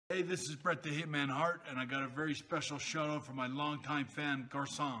Hey, this is Brett the Hitman Hart, and I got a very special shout out for my longtime fan,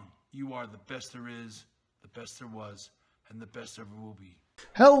 Guersan. You are the best there is, the best there was, and the best ever will be.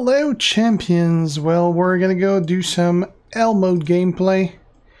 Hello, champions. Well, we're gonna go do some L mode gameplay.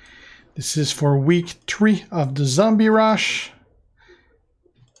 This is for week 3 of the zombie rush.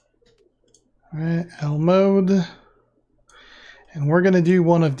 Alright, L mode. And we're gonna do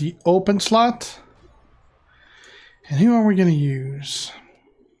one of the open slot. And who are we gonna use?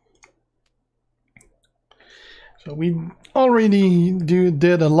 So we already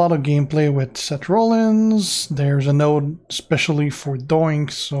did a lot of gameplay with Seth Rollins. There's a node especially for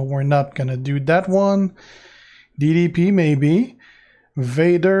Doink, so we're not gonna do that one. DDP maybe.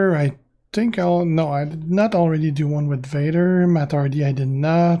 Vader, I think no, I did not already do one with Vader. Matt Hardy, I did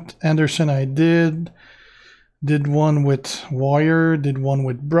not. Anderson, I did. Did one with Warrior, did one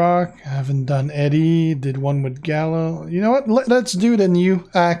with Brock. I haven't done Eddie, did one with Gallo. You know what? Let's do the new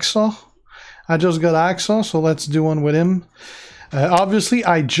Hacksaw. I just got Hacksaw, so let's do one with him. Obviously,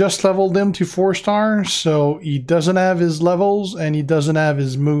 I just leveled him to 4-star, so he doesn't have his levels, and he doesn't have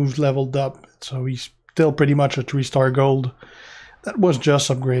his moves leveled up. So he's still pretty much a 3-star gold. That was just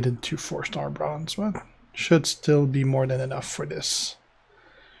upgraded to 4-star bronze, but should still be more than enough for this.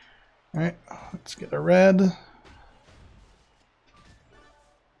 Alright, let's get a red.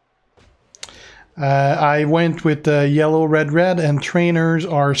 I went with yellow, red, red, and trainers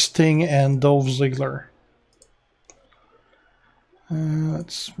are Sting and Dolph Ziggler.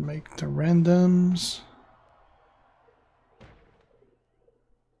 Let's make the randoms.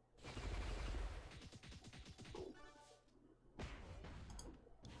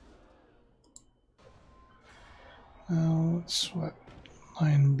 Let's swap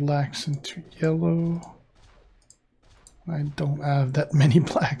 9 blacks into yellow. I don't have that many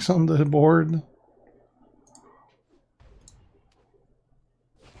blacks on the board.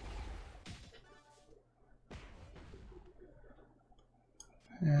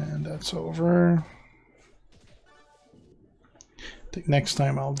 And that's over. I think next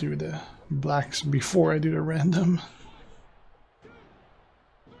time I'll do the blacks before I do the random.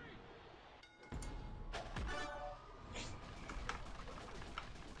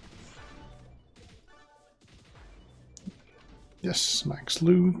 Yes, max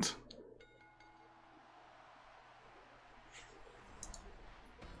loot.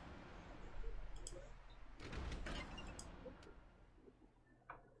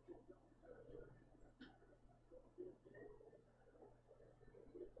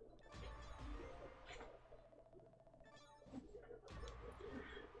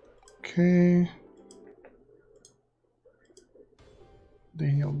 Okay.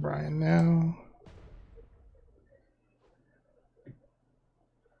 Daniel Bryan now.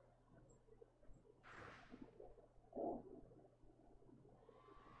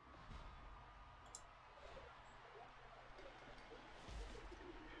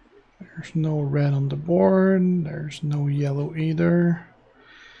 There's no red on the board. There's no yellow either.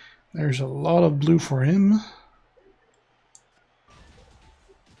 There's a lot of blue for him.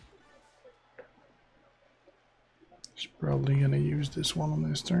 He's probably going to use this one on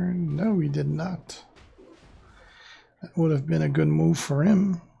his turn. No, he did not. That would have been a good move for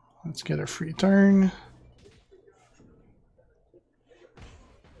him. Let's get a free turn.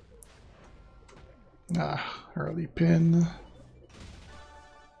 Ah, early pin.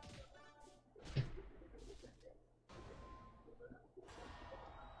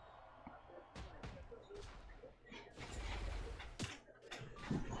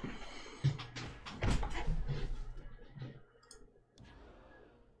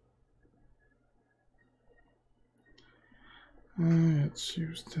 Let's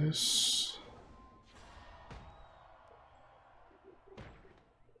use this.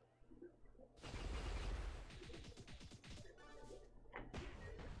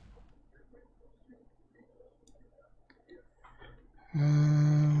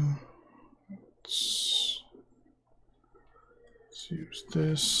 Let's use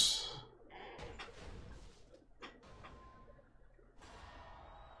this.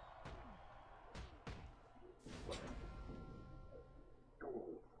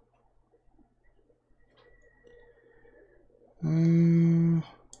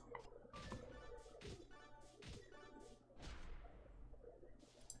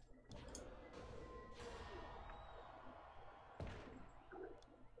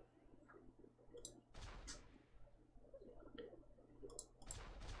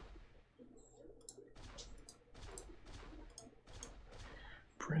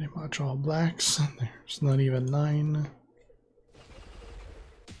 Pretty much all blacks. There's not even 9.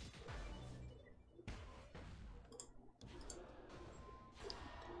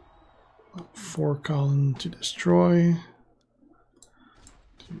 4 column to destroy.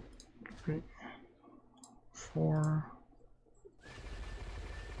 2, 3, 4.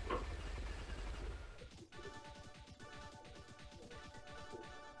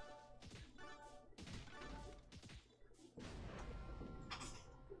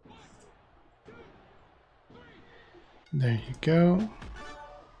 There you go.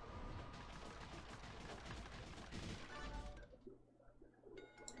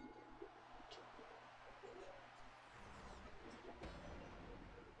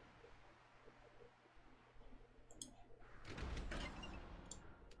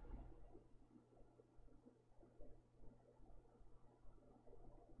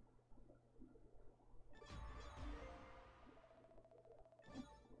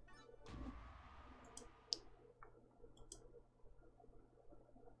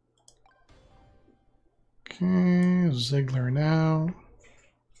 Okay, Ziggler now.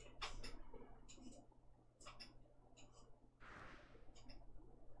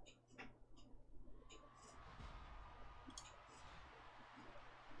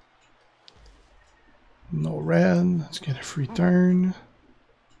 No red. Let's get a free turn.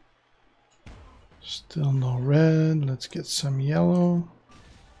 Still no red. Let's get some yellow.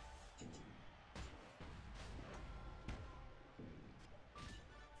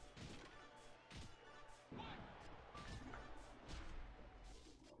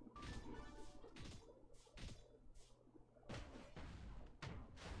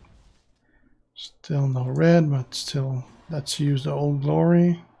 Still no red, but still, let's use the Old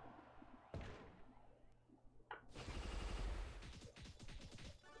Glory.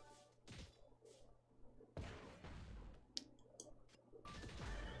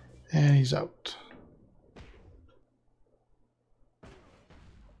 And he's out.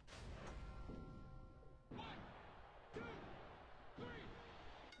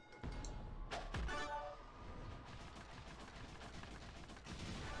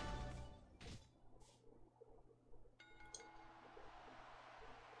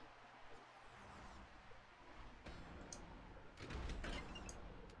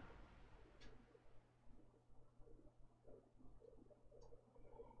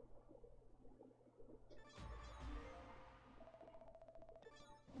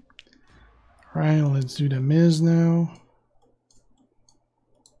 Right, let's do the Miz now.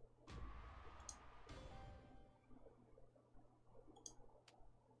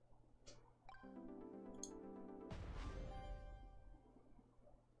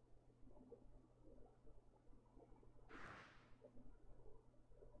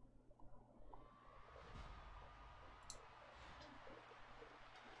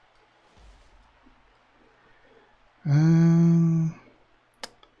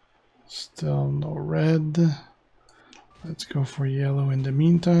 Still no red. Let's go for yellow in the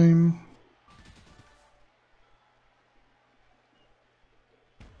meantime.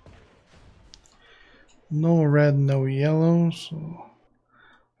 No red, no yellow, so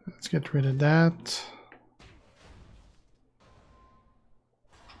let's get rid of that.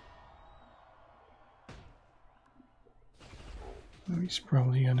 He's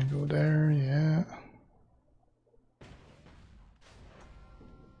probably gonna go there, yeah.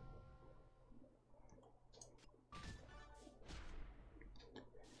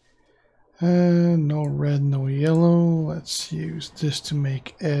 No red, no yellow. Let's use this to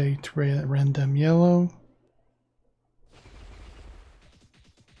make a random yellow.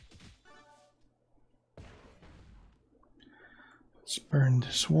 Let's burn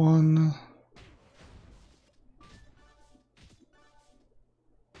this one.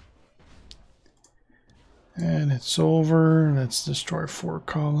 And it's over. Let's destroy 4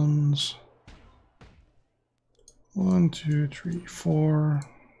 columns. 1, 2, 3, 4.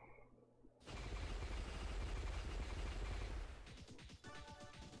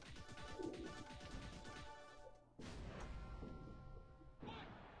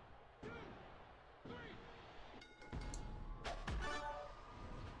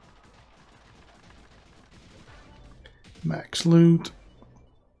 Max loot.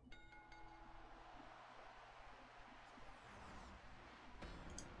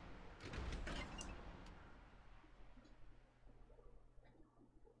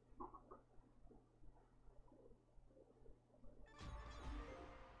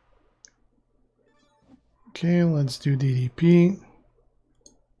 Okay, let's do DDP.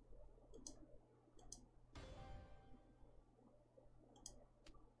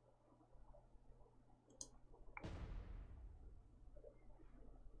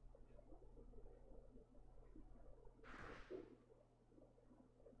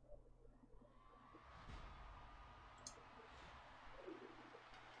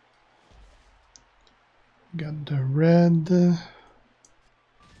 Got the red.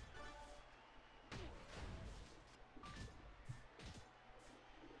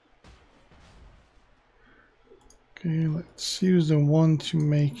 Okay, let's use the one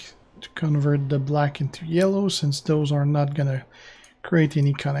to convert the black into yellow, since those are not gonna create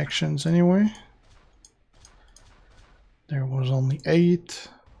any connections anyway. There was only 8.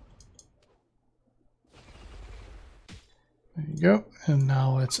 There you go. And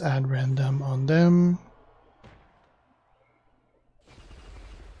now let's add random on them.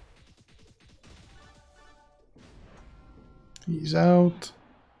 He's out.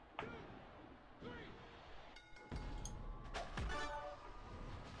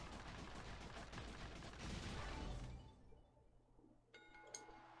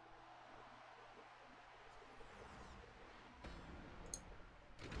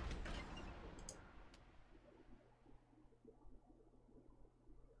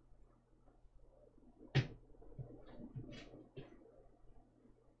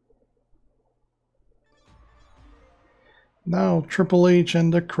 Now Triple H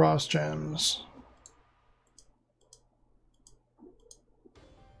and the cross gems.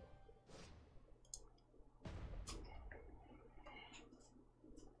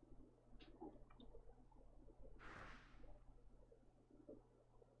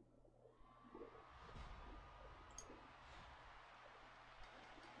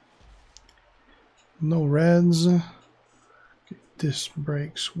 No reds. Okay, this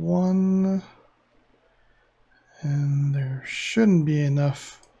breaks 1. And there shouldn't be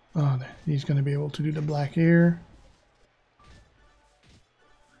enough. Oh, he's going to be able to do the black here.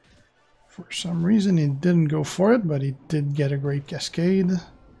 For some reason he didn't go for it, but he did get a great cascade.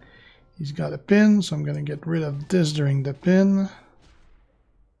 He's got a pin, so I'm going to get rid of this during the pin.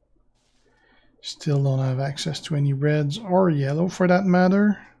 Still don't have access to any reds or yellow for that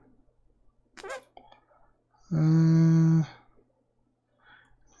matter.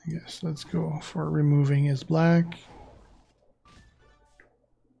 I guess let's go for removing his black.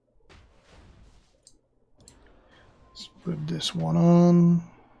 Let's put this one on.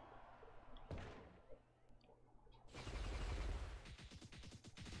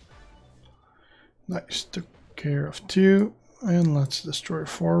 Nice, took care of 2. And let's destroy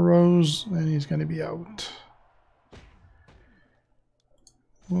 4 rows, and he's going to be out.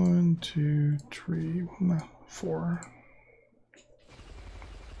 1, 2, 3, 4.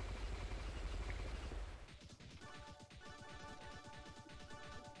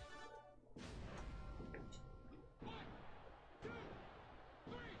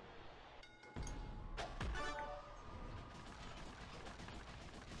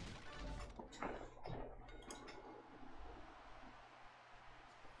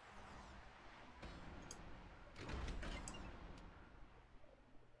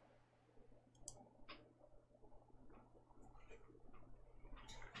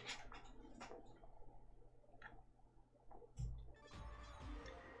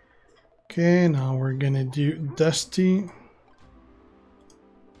 Okay, now we're gonna do Dusty.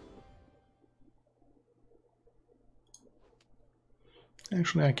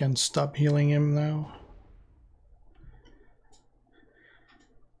 Actually, I can stop healing him now.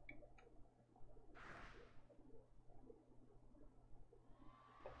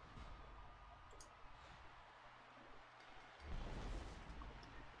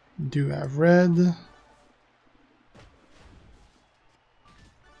 Do have red.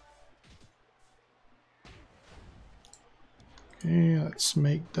 Okay, let's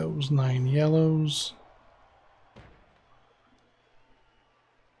make those 9 yellows.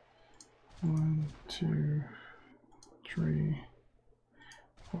 1, 2, 3,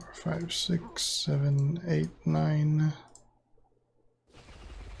 4, 5, 6, 7, 8, 9.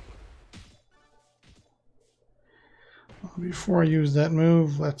 Before I use that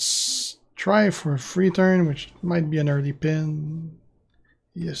move, let's try for a free turn, which might be an early pin.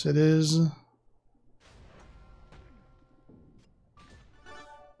 Yes, it is.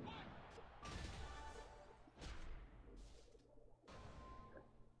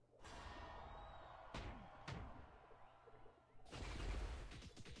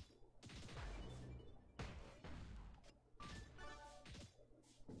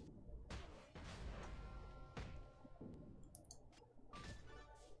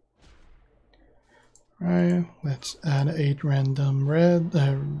 Right, let's add 8 random red,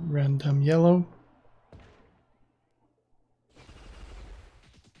 random yellow.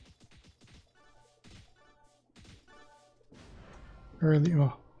 Early,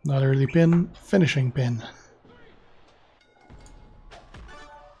 well, not early pin, finishing pin.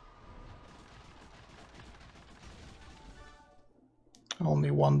 Only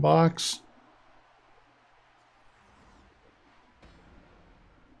 1 box.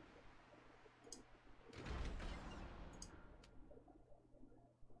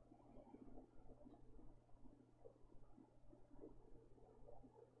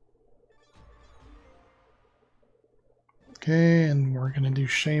 Okay, and we're gonna do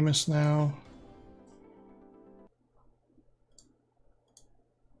Seamus now.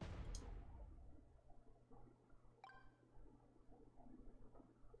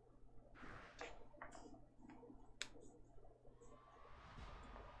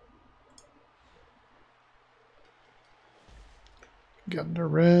 Got the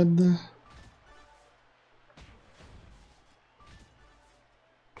red.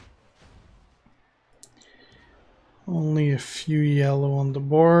 Only a few yellow on the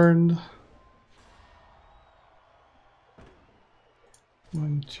board.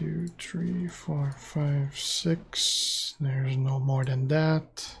 1, 2, 3, 4, 5, 6. There's no more than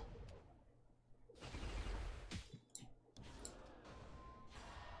that.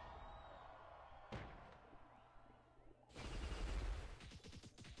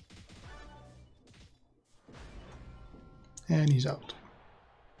 And he's out.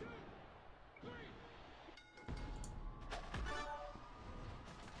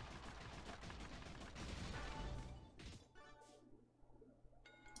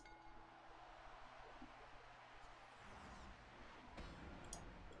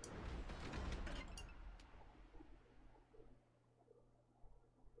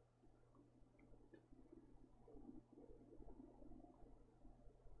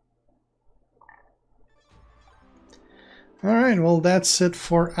 Alright, well that's it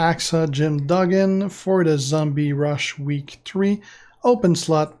for Hacksaw Jim Duggan for the Zombie Rush Week 3 open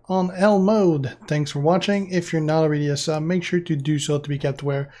slot on L mode. Thanks for watching. If you're not already a sub, make sure to do so to be kept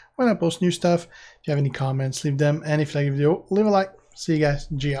aware when I post new stuff. If you have any comments, leave them. And if you like the video, leave a like. See you guys.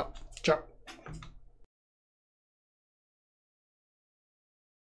 G out. Ciao.